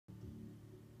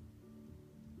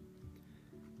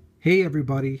Hey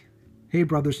everybody. Hey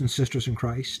brothers and sisters in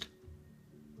Christ.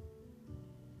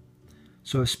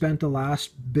 So I've spent the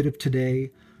last bit of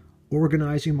today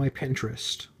organizing my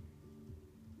Pinterest.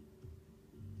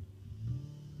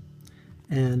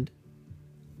 And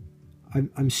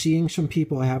I'm seeing some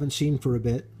people I haven't seen for a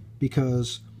bit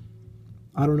because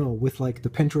I don't know, with like the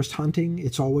Pinterest hunting,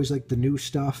 it's always like the new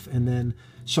stuff, and then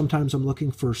sometimes I'm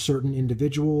looking for certain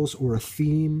individuals or a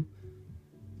theme.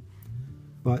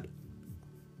 But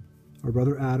our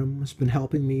brother Adam has been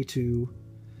helping me to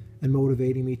and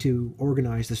motivating me to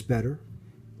organize this better.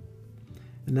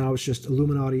 And now it's just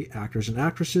Illuminati actors and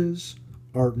actresses,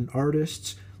 art and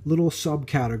artists, little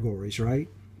subcategories, right?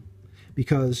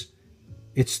 Because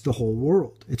it's the whole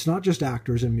world. It's not just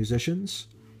actors and musicians.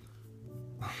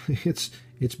 It's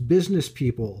business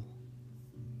people,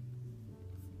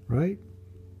 right?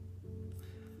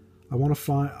 I want to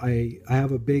find. I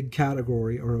have a big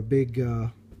category or a big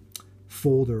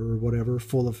folder or whatever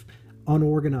full of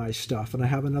unorganized stuff, and I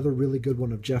have another really good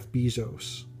one of Jeff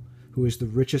Bezos, who is the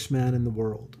richest man in the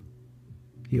world.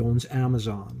 He owns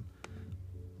Amazon.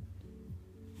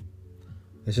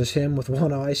 This is him with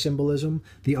one eye symbolism.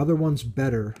 The other one's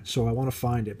better, so I want to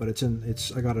find it, but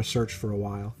I got to search for a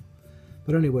while.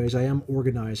 But anyways, I am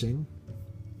organizing.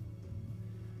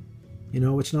 You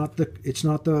know, it's not the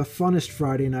funnest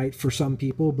Friday night for some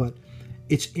people, but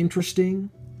it's interesting.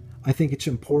 I think it's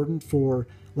important for,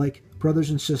 like, brothers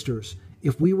and sisters.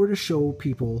 If we were to show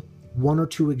people one or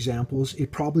two examples,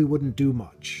 it probably wouldn't do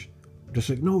much. Just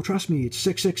like, no, trust me, it's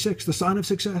 666, the sign of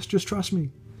success, just trust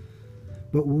me.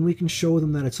 But when we can show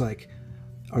them that it's like,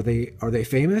 are they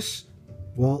famous?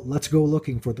 Well, let's go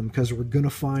looking for them because we're going to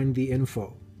find the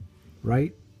info,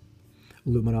 right?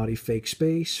 Illuminati fake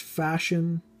space,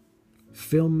 fashion,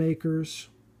 filmmakers,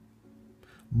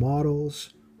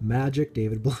 models, magic,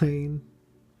 David Blaine.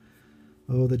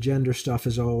 Oh, the gender stuff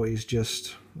is always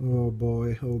just, oh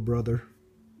boy, oh brother.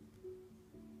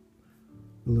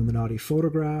 Illuminati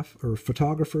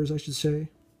photographers, I should say.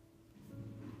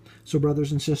 So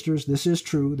brothers and sisters, this is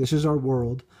true. This is our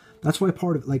world. That's why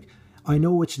part of it, like, I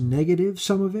know it's negative,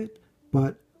 some of it,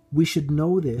 but we should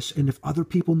know this. And if other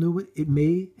people knew it, it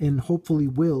may and hopefully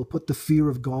will put the fear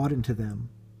of God into them.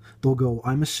 They'll go,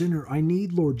 I'm a sinner. I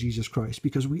need Lord Jesus Christ,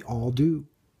 because we all do.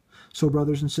 So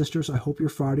brothers and sisters, I hope your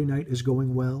Friday night is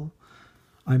going well.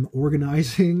 I'm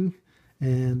organizing,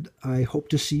 and I hope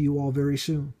to see you all very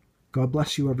soon. God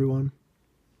bless you, everyone.